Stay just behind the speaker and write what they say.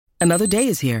Another day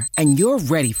is here, and you're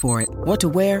ready for it. What to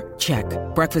wear? Check.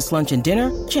 Breakfast, lunch, and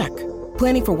dinner? Check.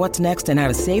 Planning for what's next and how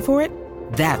to save for it?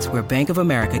 That's where Bank of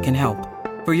America can help.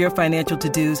 For your financial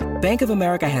to-dos, Bank of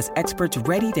America has experts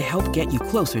ready to help get you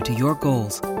closer to your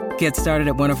goals. Get started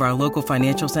at one of our local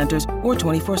financial centers or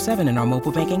 24/7 in our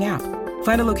mobile banking app.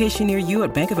 Find a location near you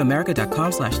at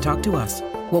bankofamerica.com/talktous.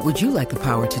 What would you like the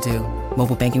power to do?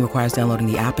 Mobile banking requires downloading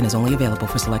the app and is only available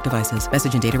for select devices.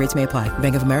 Message and data rates may apply.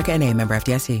 Bank of America N.A., member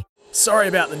FDIC. Sorry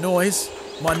about the noise.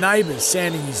 My neighbour's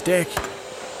sanding his deck.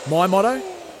 My motto?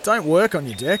 Don't work on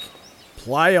your deck.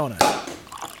 Play on it.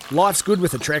 Life's good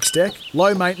with a Trex deck.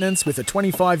 Low maintenance with a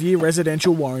 25-year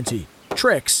residential warranty.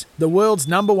 Trex, the world's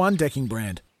 #1 decking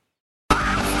brand.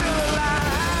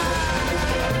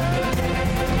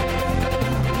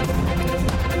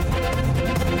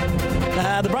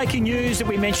 The breaking news that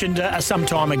we mentioned some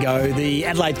time ago, the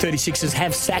Adelaide 36ers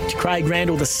have sacked Craig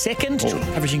Randall II,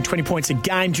 averaging 20 points a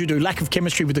game due to lack of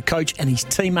chemistry with the coach and his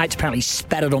teammates. Apparently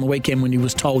spattered on the weekend when he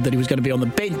was told that he was going to be on the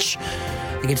bench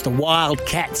against the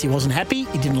Wildcats. He wasn't happy.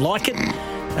 He didn't like it.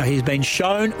 He's been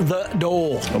shown the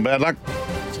door. Well, bad luck.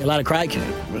 See you later, Craig.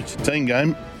 It's a team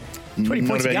game. 20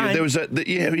 points a game. There was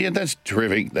that's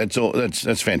terrific. That's all.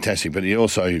 That's fantastic. But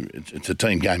it's a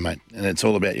team game, mate, and it's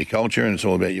all about your culture and it's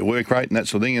all about your work rate and that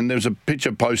sort of thing. And there was a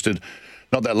picture posted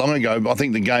not that long ago. I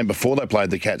think the game before they played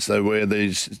the Cats, though, where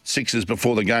these Sixers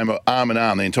before the game are arm in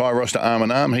arm, the entire roster arm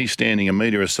in arm. He's standing a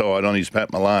metre aside on his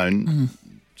Pat Malone.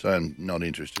 So I'm not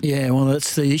interested. Yeah, well,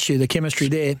 that's the issue, the chemistry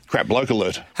there. Crap bloke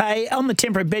alert. Hey, on the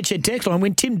temporary bedshed text line,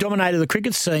 when Tim dominated the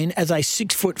cricket scene as a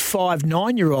 6'5",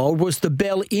 9-year-old, was the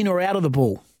bell in or out of the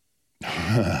ball?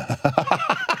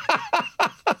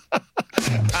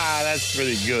 That's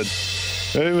pretty good.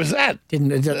 Who was that?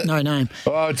 No name.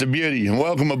 Oh, it's a beauty.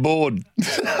 Welcome aboard.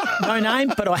 No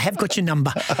name, but I have got your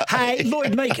number. Hey,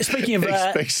 Lloyd Meek, speaking of...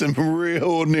 Expect some real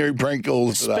ordinary prank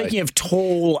calls today. Speaking of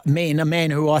tall men, a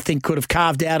man who I think could have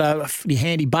carved out a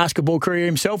handy basketball career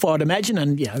himself, I'd imagine.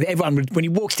 And, everyone, when he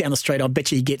walks down the street, I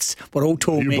bet you he gets what all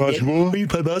tall men get. You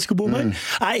play basketball, mate?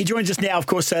 He joins us now, of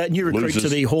course, a new recruit to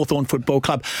the Hawthorn Football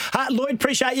Club. Lloyd,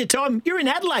 appreciate your time. You're in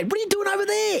Adelaide. What are you doing over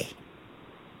there?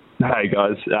 Hey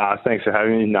guys, thanks for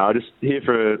having me. No, just here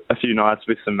for a few nights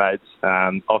with some mates,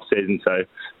 off season, so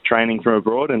training from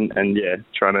abroad and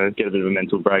trying to get a bit of a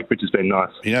mental break, which has been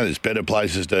nice. There's better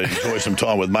places to enjoy some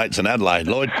time with mates in Adelaide,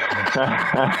 Lloyd.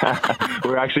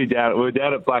 We're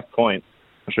down at Black Point.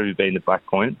 I'm sure you've been to Black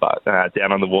Point, but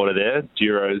down on the water there,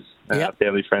 Duro's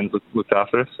family friends looked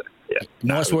after us. Yeah,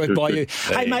 nice work by you.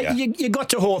 Hey, mate, you got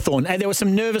to Hawthorn, and there were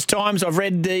some nervous times. I've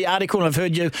read the article and I've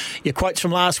heard your quotes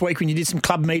from last week when you did some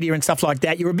club media and stuff like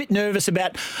that. You were a bit nervous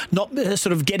about not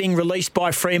sort of getting released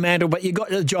by Fremantle, but you got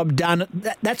the job done.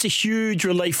 That's a huge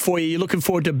relief for you. You're looking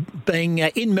forward to being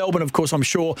in Melbourne, of course, I'm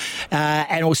sure,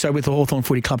 and also with the Hawthorn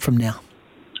Footy Club from now.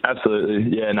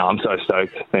 Absolutely. Yeah, no, I'm so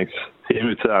stoked. Thanks, Tim.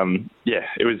 It's,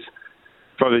 it was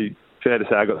probably fair to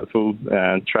say I got the full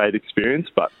trade experience,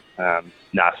 but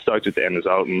stoked with the end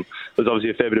result. And there's obviously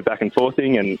a fair bit of back and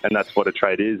forthing, and that's what a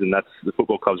trade is, and that's the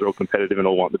football clubs are all competitive and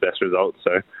all want the best results.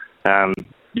 So, I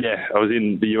was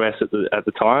in the US at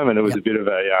the time, and it was a bit of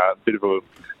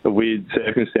a weird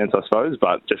circumstance, I suppose,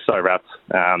 but just so wrapped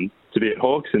to be at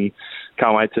Hawks, and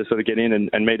can't wait to sort of get in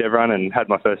and meet everyone. And had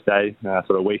my first day sort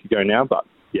of a week ago now, but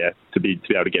to be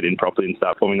able to get in properly and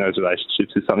start forming those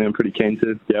relationships is something I'm pretty keen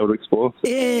to be able to explore.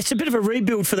 Yeah, it's a bit of a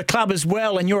rebuild for the club as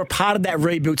well, and you're a part of that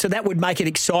rebuild, so that would make it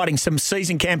exciting. Some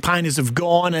seasoned campaigners have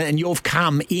gone and you've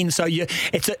come in, so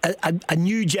it's a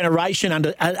new generation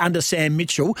under Sam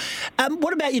Mitchell.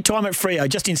 What about your time at Freo,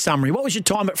 just in summary? What was your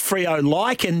time at Freo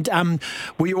like, and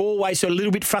were you always a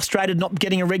little bit frustrated not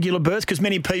getting a regular berth? Because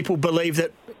many people believe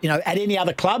that, at any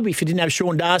other club, if you didn't have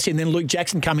Sean Darcy and then Luke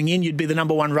Jackson coming in, you'd be the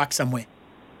number one ruck somewhere.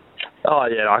 Oh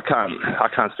yeah, I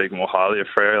can't speak more highly of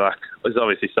Freo. Like, there's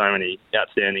obviously so many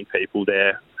outstanding people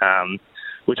there,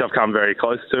 which I've come very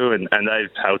close to, and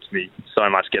they've helped me so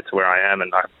much get to where I am,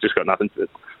 and I've just got nothing but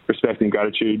respect and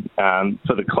gratitude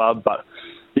for the club. But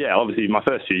yeah, obviously my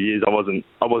first few years I wasn't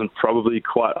probably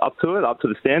quite up to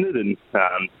the standard, and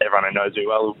everyone who knows me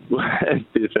well will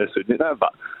be the first to admit that.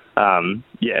 But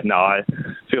I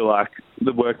feel like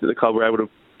the work that the club were able to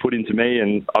put into me,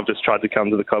 and I've just tried to come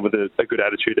to the club with a good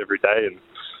attitude every day,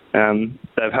 and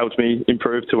they've helped me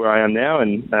improve to where I am now.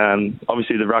 And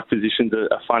obviously the ruck position's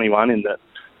a funny one in that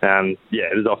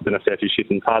there's often a fair few shifts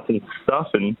in parts and stuff,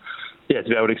 and to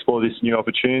be able to explore this new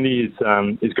opportunity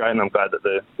is great, and I'm glad that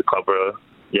the club were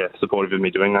supportive of me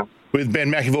doing that. With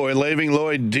Ben McAvoy leaving,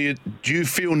 Lloyd, do you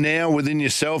feel now within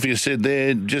yourself, you said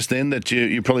there just then that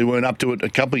you probably weren't up to it a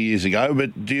couple of years ago,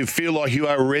 but do you feel like you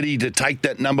are ready to take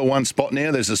that number one spot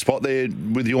now? There's a spot there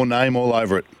with your name all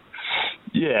over it.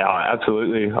 Yeah,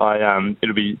 absolutely.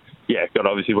 It'll be got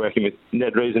obviously working with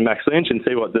Ned Reeves and Max Lynch and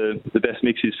see what the best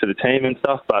mix is for the team and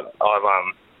stuff. But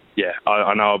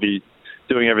I know I'll be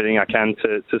doing everything I can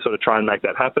to sort of try and make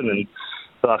that happen. And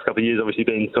the last couple of years, obviously,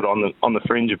 been sort of on the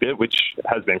fringe a bit, which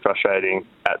has been frustrating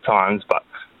at times. But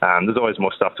there's always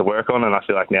more stuff to work on, and I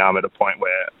feel like now I'm at a point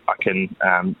where I can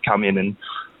come in and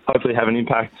hopefully have an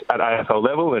impact at AFL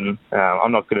level. And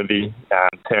I'm not going to be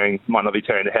might not be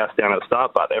tearing the house down at the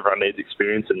start, but everyone needs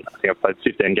experience, and I think I've played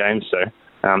 15 games, so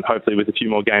hopefully with a few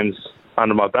more games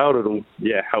under my belt, it'll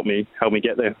help me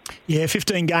get there. Yeah,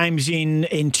 15 games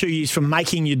in 2 years from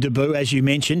making your debut, as you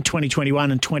mentioned,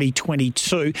 2021 and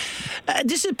 2022.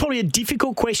 This is probably a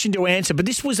difficult question to answer, but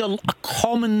this was a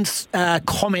common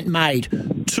comment made.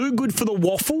 Too good for the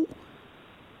waffle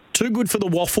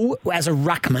as a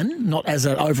ruckman, not as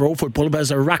an overall footballer, but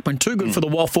as a ruckman. Too good for the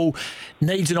waffle,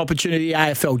 needs an opportunity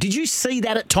at AFL. Did you see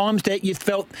that at times, that you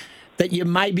felt that you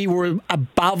maybe were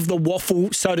above the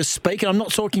waffle, so to speak? And I'm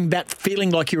not talking about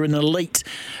feeling like you're an elite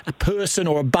person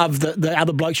or above the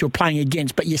other blokes you're playing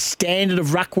against, but your standard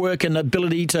of ruck work and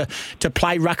ability to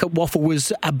play ruck at waffle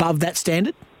was above that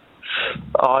standard?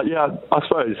 I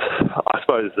suppose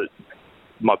that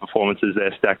my performances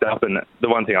there stacked up, and the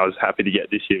one thing I was happy to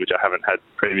get this year, which I haven't had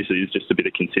previously, is just a bit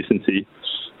of consistency.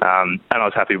 And I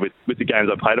was happy with the games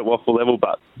I played at waffle level,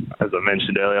 but as I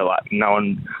mentioned earlier, like, no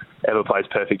one ever plays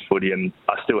perfect footy, and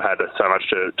I still had so much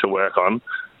to work on.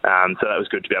 So that was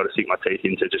good to be able to sink my teeth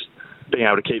into, just being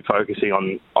able to keep focusing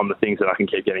on the things that I can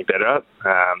keep getting better at.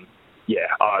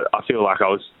 I feel like I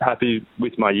was happy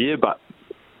with my year, but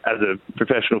as a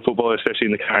professional footballer, especially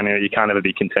in the current era, you can't ever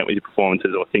be content with your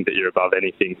performances or think that you're above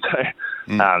anything. So,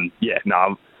 I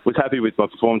was happy with my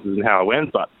performances and how I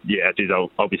went, but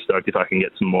I'll be stoked if I can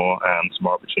get some more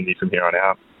opportunity from here on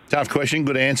out. Tough question,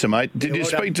 good answer, mate. Did you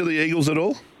speak to the Eagles at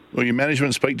all? Or your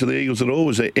management speak to the Eagles at all?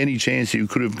 Was there any chance you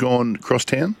could have gone cross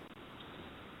town?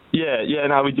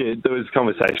 No, we did. There was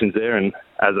conversations there, and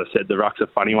as I said, the ruck's a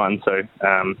funny one, so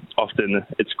often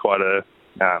it's quite a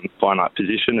finite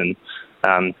position,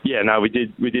 and we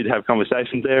did have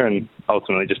conversations there, and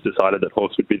ultimately just decided that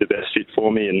Hawks would be the best fit for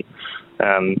me.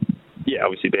 And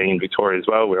obviously being in Victoria as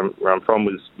well, where I'm from,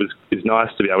 is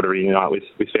nice to be able to reunite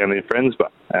with family and friends.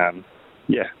 But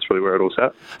it's really where it all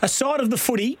sat. Aside of the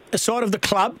footy, aside of the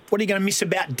club, what are you going to miss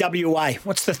about WA?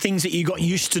 What's the things that you got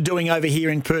used to doing over here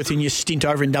in Perth in your stint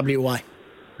over in WA?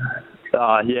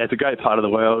 It's a great part of the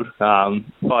world. 5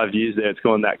 years there, it's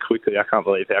gone that quickly. I can't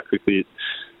believe how quickly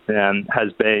it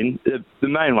has been. The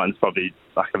main one's probably,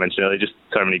 like I mentioned earlier, just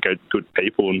so many good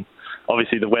people, and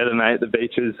obviously the weather, mate, the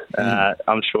beaches.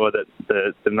 I'm sure that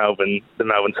the Melbourne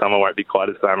summer won't be quite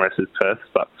as glamorous as Perth,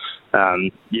 but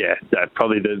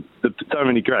probably the so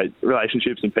many great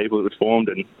relationships and people that we've formed,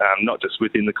 and not just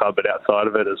within the club but outside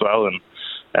of it as well. And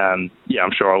I'm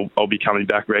sure I'll be coming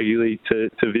back regularly to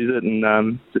visit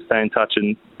and to stay in touch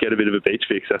and get a bit of a beach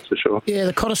fix, that's for sure. Yeah,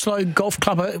 the Cottesloe Golf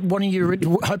Club,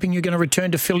 hoping you're going to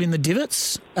return to fill in the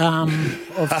divots?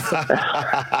 That's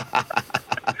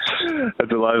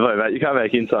a low blow, mate. You can't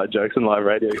make inside jokes on live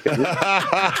radio, can you?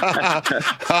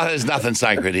 There's nothing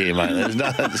sacred here, mate. There's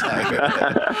nothing sacred.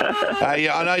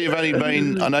 I know you've only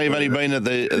been at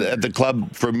the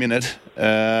club for a minute.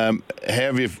 How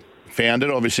have you found it?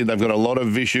 Obviously, they've got a lot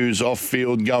of issues off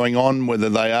field going on, whether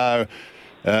they are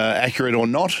accurate or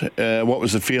not. What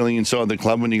was the feeling inside the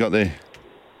club when you got there?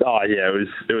 Oh yeah,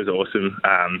 it was awesome.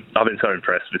 I've been so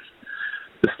impressed with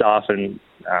the staff, and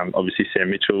obviously Sam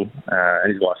Mitchell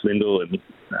and his wife Lyndall, and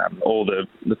all the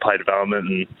play development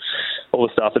and all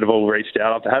the staff that have all reached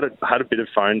out. I've had a bit of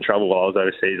phone trouble while I was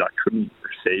overseas. I couldn't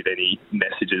receive any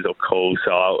messages or calls,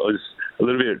 so I was a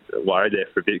little bit worried there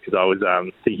for a bit, because I was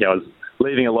thinking I was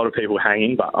leaving a lot of people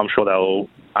hanging, but I'm sure they'll all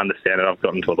understand it. I've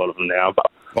gotten to a lot of them now. But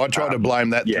I tried to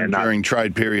blame that during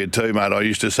trade period too, mate. I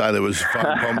used to say there was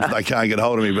phone problems, they can't get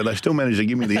hold of me, but they still managed to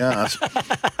give me the arse.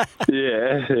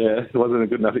 It wasn't a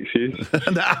good enough excuse.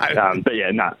 Everyone's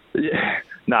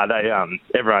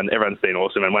been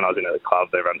awesome, and when I was in the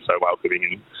club, everyone's so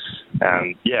welcoming, and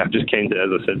I'm just keen to, as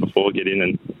I said before, get in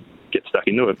and get stuck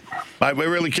into it. Mate, we're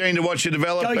really keen to watch you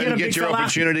develop and get your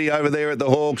opportunity over there at the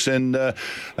Hawks, and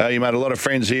you made a lot of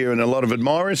friends here and a lot of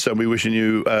admirers, so we're wishing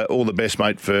you all the best,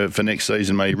 mate, for next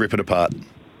season. May you rip it apart.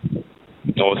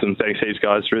 Awesome. Thanks heaps,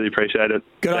 guys. Really appreciate it.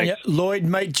 Good on you. Lloyd,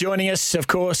 mate, joining us. Of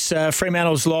course,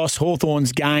 Fremantle's loss,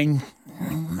 Hawthorn's gain.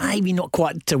 maybe not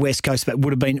quite to West Coast, but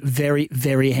would have been very,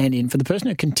 very handy. And for the person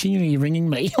who continually ringing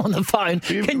me on the phone...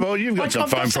 You've got some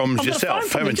phone problems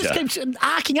yourself, haven't you? It just keeps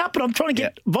arcing up, and I'm trying to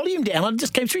get volume down. It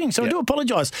just keeps ringing, so I do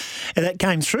apologise. That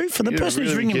came through. For the person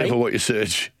who's ringing me... Careful what you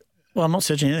search. Well, I'm not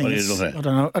searching anything. What are you looking at? I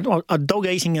don't know. A dog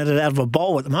eating it out of a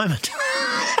bowl at the moment.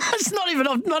 It's not even...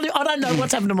 I don't know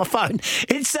what's happened to my phone.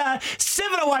 It's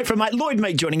 7:08 from mate Lloyd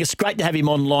Meek joining us. Great to have him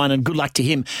online, and good luck to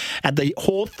him at the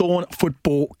Hawthorn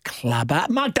Football Club.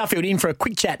 Mark Duffield in for a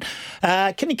quick chat.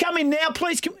 Can you come in now,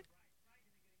 please?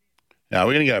 No,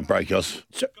 we're going to go to break, Os.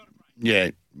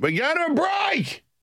 Yeah, we're going to a break!